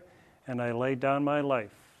Father, and I lay down my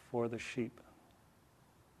life for the sheep.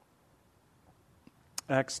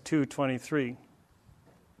 Acts 2:23.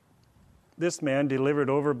 This man, delivered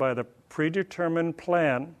over by the predetermined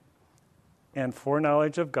plan and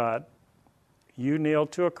foreknowledge of God, you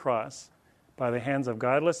nailed to a cross by the hands of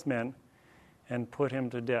godless men and put him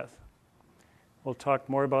to death. We'll talk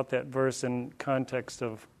more about that verse in context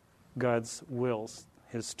of God's wills,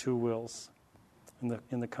 his two wills,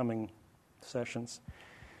 in the coming sessions.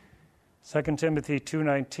 2 Timothy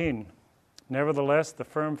 2:19. Nevertheless, the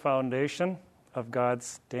firm foundation of God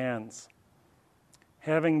stands.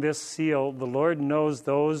 Having this seal, the Lord knows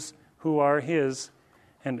those who are his,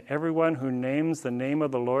 and everyone who names the name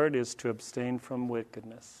of the Lord is to abstain from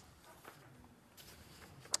wickedness.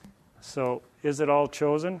 So, is it all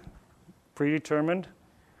chosen? Predetermined?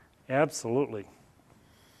 Absolutely.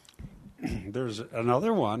 There's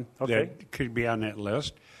another one that could be on that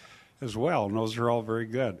list as well, and those are all very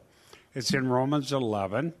good. It's in Romans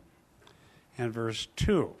 11 and verse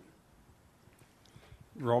 2.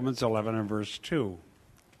 Romans 11 and verse 2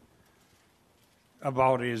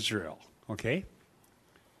 about Israel, okay?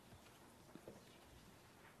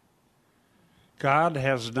 God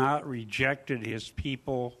has not rejected his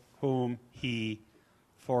people whom he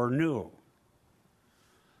foreknew.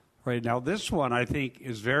 Right, now this one I think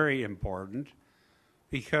is very important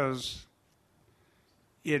because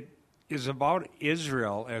it is about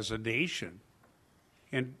Israel as a nation.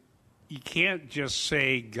 And you can't just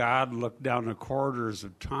say God looked down the corridors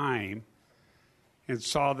of time and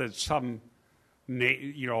saw that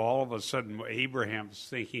all of a sudden Abraham's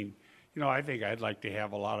thinking, I think I'd like to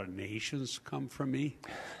have a lot of nations come from me.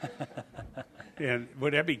 And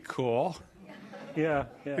would that be cool? Yeah.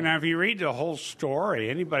 Now, if you read the whole story,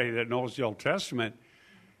 anybody that knows the Old Testament,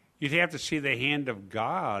 you'd have to see the hand of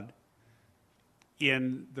God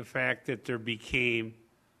in the fact that there became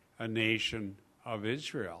a nation of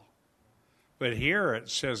Israel. But here it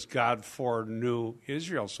says God foreknew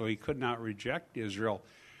Israel, so he could not reject Israel.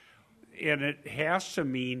 And it has to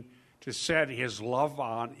mean to set his love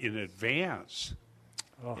on in advance.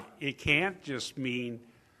 Oh. It can't just mean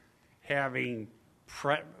having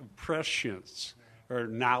prescience or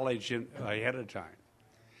knowledge ahead of time.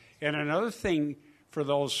 And another thing for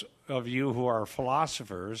those of you who are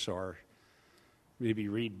philosophers or maybe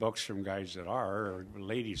read books from guys that are or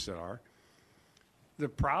ladies that are, the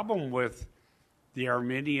problem with the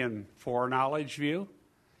Arminian foreknowledge view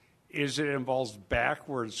is it involves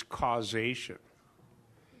backwards causation.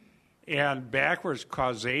 And backwards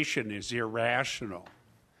causation is irrational.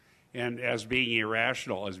 And as being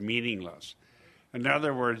irrational is meaningless. In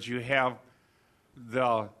other words, you have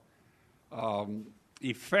the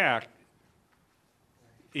effect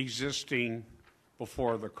existing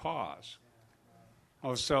before the cause.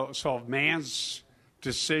 So man's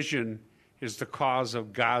decision is the cause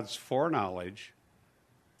of God's foreknowledge,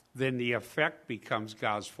 then the effect becomes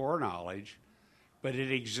God's foreknowledge, but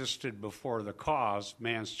it existed before the cause,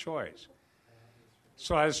 man's choice.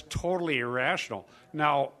 So that's totally irrational.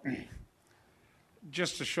 Now,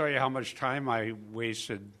 just to show you how much time I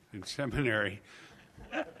wasted in seminary,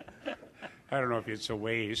 I don't know if it's a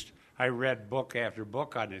waste. I read book after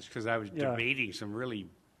book on this because I was debating some really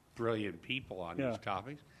brilliant people on these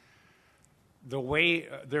topics.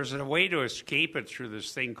 There's a way to escape it through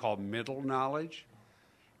this thing called middle knowledge,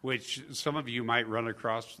 which some of you might run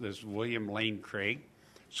across, this William Lane Craig.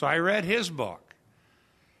 So I read his book.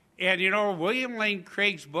 And, William Lane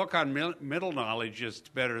Craig's book on middle knowledge is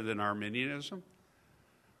better than Arminianism.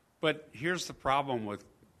 But here's the problem with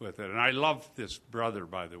it. And I love this brother,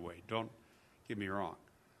 by the way. Don't get me wrong.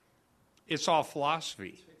 It's all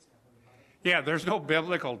philosophy. Yeah, there's no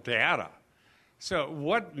biblical data. So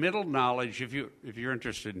what middle knowledge, if you're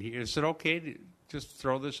interested in, is it okay to just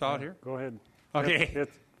throw this out here? Go ahead. Okay.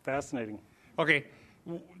 It's fascinating. Okay.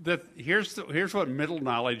 Here's what middle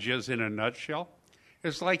knowledge is in a nutshell.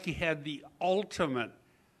 It's like you had the ultimate,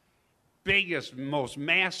 biggest, most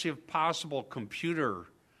massive possible computer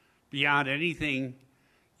beyond anything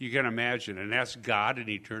you can imagine, and that's God in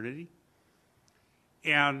eternity.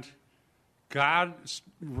 And God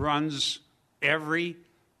runs every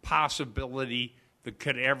possibility that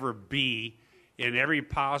could ever be in every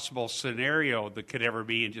possible scenario that could ever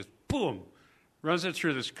be, and just boom, runs it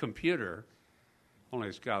through this computer. Only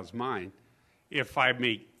it's God's mind. If I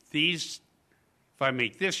make this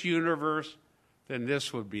universe, then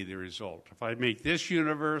this would be the result. If I make this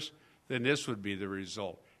universe, then this would be the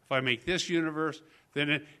result. If I make this universe,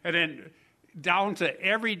 and then down to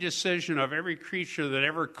every decision of every creature that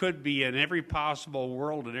ever could be in every possible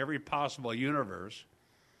world and every possible universe.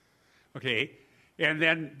 Okay, and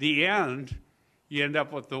then the end, you end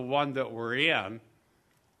up with the one that we're in,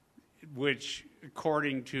 which,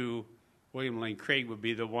 according to William Lane Craig, would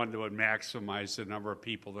be the one that would maximize the number of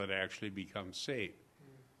people that actually become saved.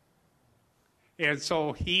 And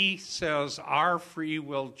so he says our free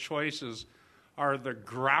will choices are the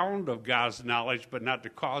ground of God's knowledge, but not the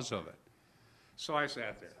cause of it. So I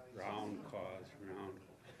sat there, round, cause,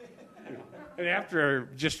 round. And after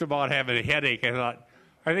just about having a headache, I thought,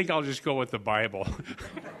 I think I'll just go with the Bible.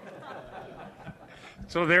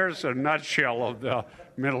 So there's a nutshell of the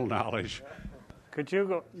middle knowledge. Could you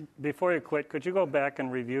go, before you quit, could you go back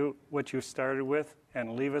and review what you started with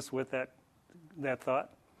and leave us with that thought?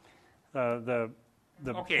 The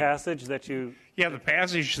Okay. passage that you... Yeah, the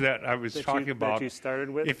passage that I was talking about. That you started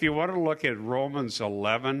with? If you want to look at Romans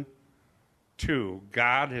 11:2,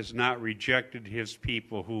 God has not rejected his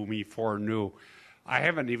people whom he foreknew. I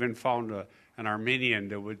haven't even found an Arminian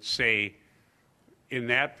that would say in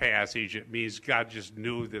that passage it means God just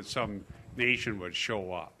knew that some nation would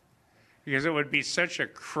show up. Because it would be such a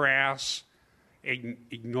crass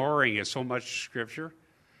ignoring of so much Scripture.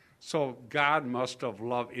 So God must have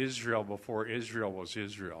loved Israel before Israel was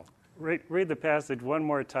Israel. Read the passage one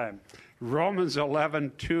more time. Romans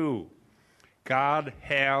 11:2. God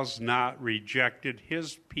has not rejected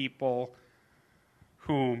his people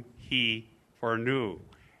whom he foreknew.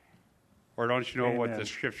 Or don't you know what the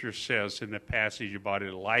Scripture says in the passage about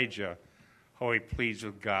Elijah, how he pleads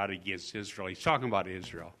with God against Israel? He's talking about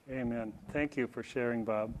Israel. Amen. Thank you for sharing,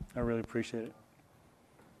 Bob. I really appreciate it.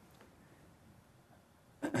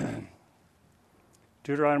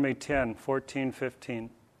 Deuteronomy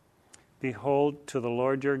 10:14-15. Behold, to the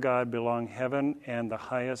Lord your God belong heaven and the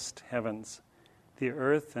highest heavens, the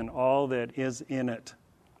earth and all that is in it.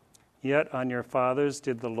 Yet on your fathers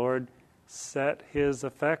did the Lord set his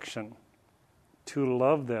affection to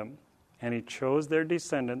love them, and he chose their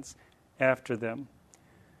descendants after them,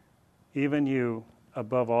 even you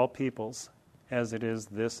above all peoples, as it is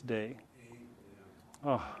this day.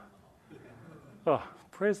 Oh,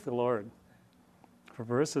 praise the Lord for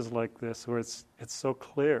verses like this where it's so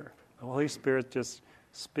clear. The Holy Spirit just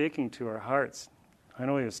speaking to our hearts. I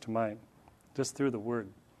know he is to mine, just through the Word.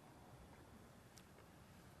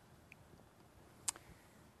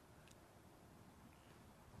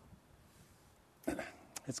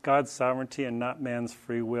 It's God's sovereignty and not man's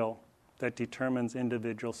free will that determines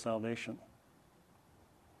individual salvation.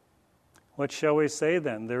 What shall we say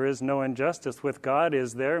then? There is no injustice. With God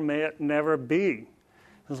is there, may it never be.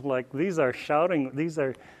 It's like these are shouting, these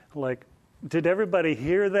are like, did everybody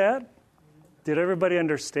hear that? Did everybody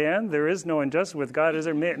understand? There is no injustice. With God is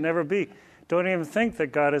there, may it never be. Don't even think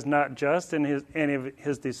that God is not just in any of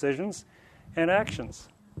his decisions and actions.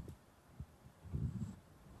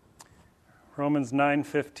 Romans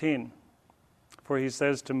 9:15. For he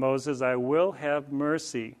says to Moses, I will have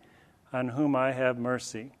mercy on whom I have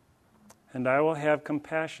mercy, and I will have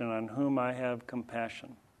compassion on whom I have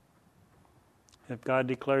compassion. If God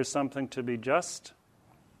declares something to be just,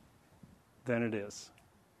 then it is.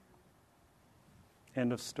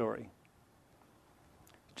 End of story.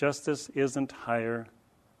 Justice isn't higher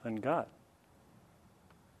than God.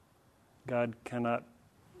 God cannot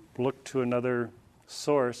look to another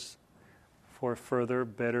source for further,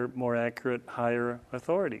 better, more accurate, higher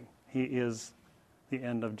authority. He is the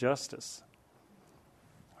end of justice.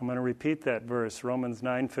 I'm going to repeat that verse, Romans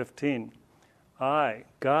 9:15. I,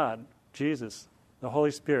 God, Jesus, the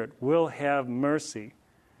Holy Spirit, will have mercy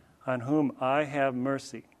on whom I have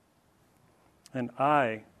mercy. And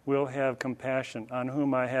I will have compassion on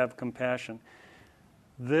whom I have compassion.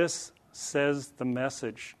 This says the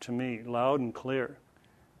message to me loud and clear.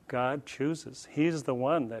 God chooses. He's the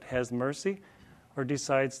one that has mercy or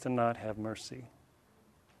decides to not have mercy.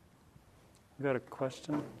 You got a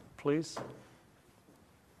question, please?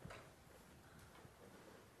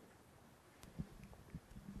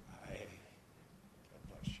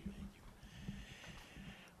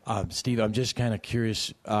 Steve, I'm just kind of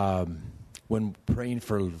curious, when praying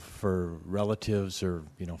for relatives or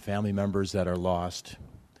family members that are lost,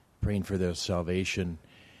 praying for their salvation,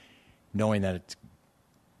 knowing that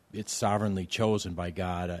it's sovereignly chosen by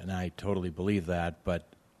God, and I totally believe that, but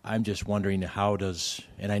I'm just wondering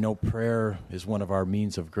and I know prayer is one of our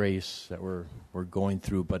means of grace that we're going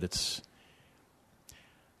through, but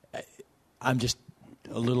I'm just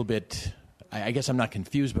a little bit, I guess I'm not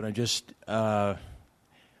confused, but I'm just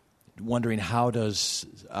wondering how does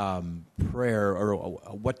prayer, or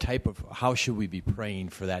how should we be praying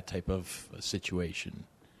for that type of situation?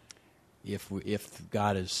 If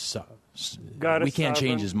God is, God we is can't sovereign.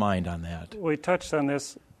 change His mind on that. We touched on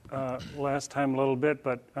this last time a little bit,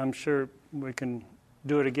 but I'm sure we can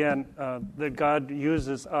do it again. That God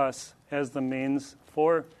uses us as the means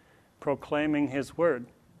for proclaiming His word.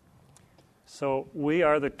 So we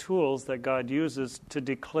are the tools that God uses to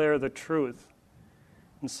declare the truth.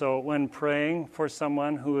 And so when praying for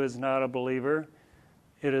someone who is not a believer,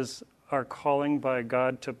 it is our calling by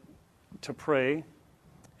God to pray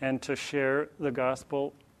and to share the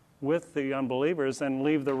gospel with the unbelievers and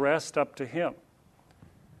leave the rest up to Him.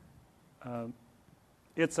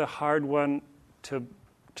 It's a hard one to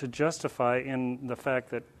justify in the fact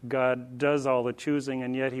that God does all the choosing,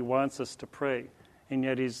 and yet He wants us to pray, and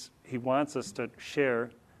yet He wants us to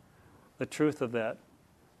share the truth of that.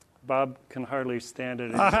 Bob can hardly stand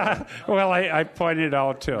it anymore. Well, I pointed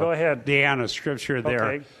out to Go ahead. Deanna scripture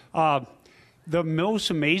there. Okay. The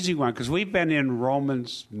most amazing one, because we've been in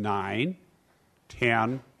Romans 9,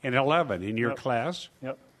 10, and 11 in your class.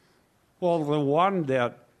 Yep. Well, the one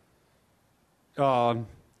that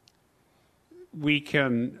we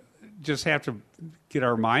can just have to get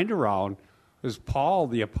our mind around is Paul,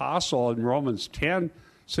 the apostle, in Romans 10,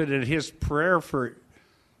 said that his prayer for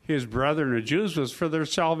his brethren, the Jews, was for their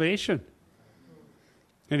salvation.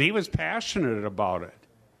 And he was passionate about it.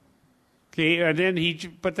 Okay, and then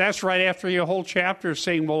but that's right after the whole chapter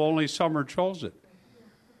saying, well, only some are chosen.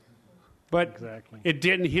 But Exactly. It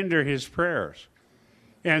didn't hinder his prayers.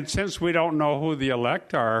 And since we don't know who the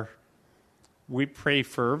elect are, we pray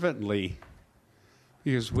fervently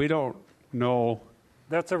because we don't know.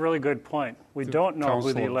 That's a really good point. We don't know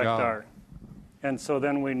who the counsel of elect God. are. And so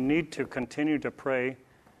then we need to continue to pray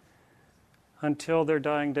until their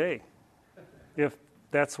dying day, if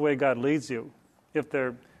that's the way God leads you. If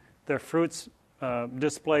their fruits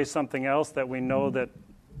display something else that we know that,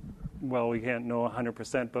 well, we can't know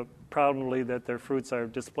 100%, but probably that their fruits are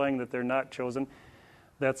displaying that they're not chosen,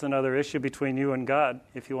 that's another issue between you and God,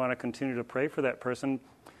 if you want to continue to pray for that person.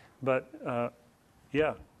 But,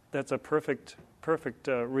 that's a perfect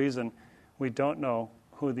reason. We don't know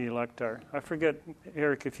who the elect are. I forget,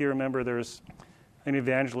 Eric, if you remember, there's an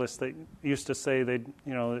evangelist that used to say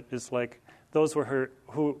it's like those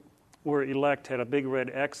who were elect had a big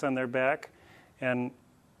red X on their back, and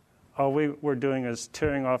all we were doing is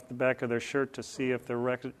tearing off the back of their shirt to see if the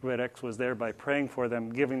red X was there by praying for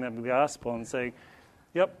them, giving them the gospel, and saying,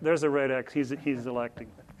 "Yep, there's a red X. He's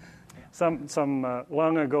electing." Some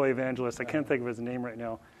long ago evangelist. I can't think of his name right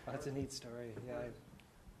now. That's a neat story. Yeah.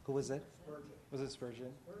 Who was it? Spurgeon. Was it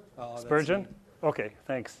Spurgeon? Oh, Spurgeon? Okay,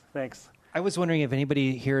 thanks. I was wondering if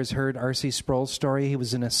anybody here has heard R.C. Sproul's story. He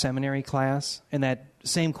was in a seminary class, and that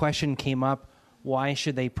same question came up. Why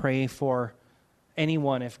should they pray for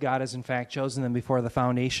anyone if God has in fact chosen them before the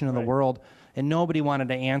foundation of the world? And nobody wanted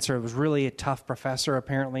to answer. It was really a tough professor,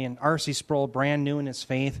 apparently, and R.C. Sproul, brand new in his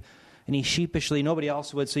faith, and he sheepishly, nobody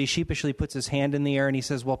else would, so he sheepishly puts his hand in the air, and he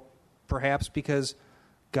says, well, perhaps because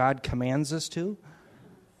God commands us to?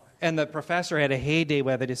 And the professor had a heyday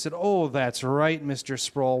with it. He said, oh, that's right, Mr.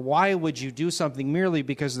 Sproul. Why would you do something merely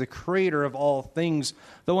because the creator of all things,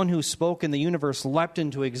 the one who spoke and the universe leapt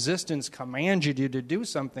into existence, commanded you to do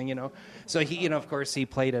something, So he, of course, he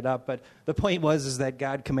played it up. But the point is that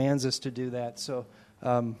God commands us to do that. So,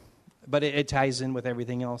 but it ties in with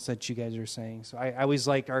everything else that you guys are saying. So I always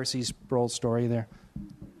liked R.C. Sproul's story there.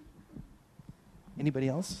 Anybody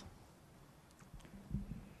else?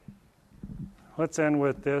 Let's end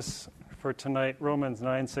with this for tonight, Romans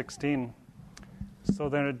 9:16. So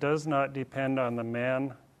then it does not depend on the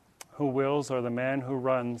man who wills or the man who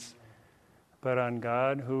runs, but on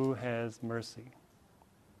God who has mercy.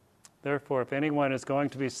 Therefore, if anyone is going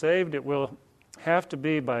to be saved, it will have to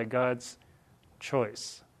be by God's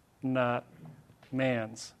choice, not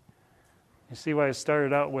man's. You see why I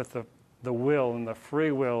started out with the will and the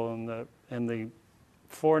free will and the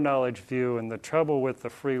foreknowledge view and the trouble with the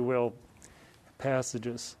free will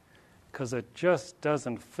passages, because it just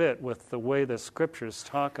doesn't fit with the way the scriptures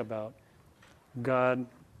talk about God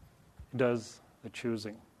does the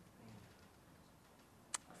choosing.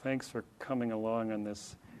 Thanks for coming along on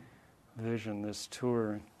this vision, this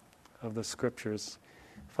tour of the scriptures.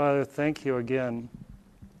 Father, thank you again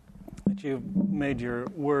that you've made your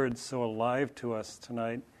words so alive to us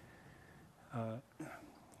tonight. I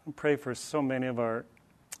pray for so many of our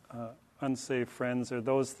unsaved friends, or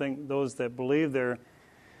those that believe they're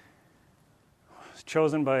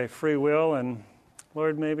chosen by free will, and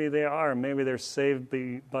Lord, maybe they are. Maybe they're saved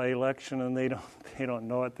by election, and they don't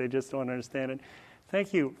know it. They just don't understand it.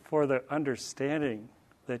 Thank you for the understanding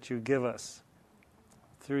that you give us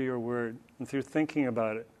through your word and through thinking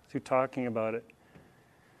about it, through talking about it.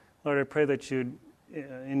 Lord, I pray that you'd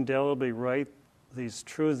indelibly write these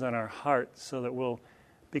truths on our hearts so that we'll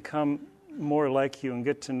become more like you and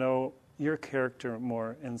get to know your character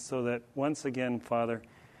more, and so that once again, Father,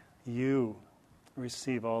 you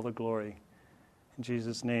receive all the glory. In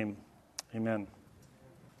Jesus' name, amen.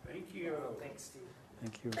 Thank you. Thanks, Steve.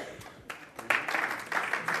 Thank you.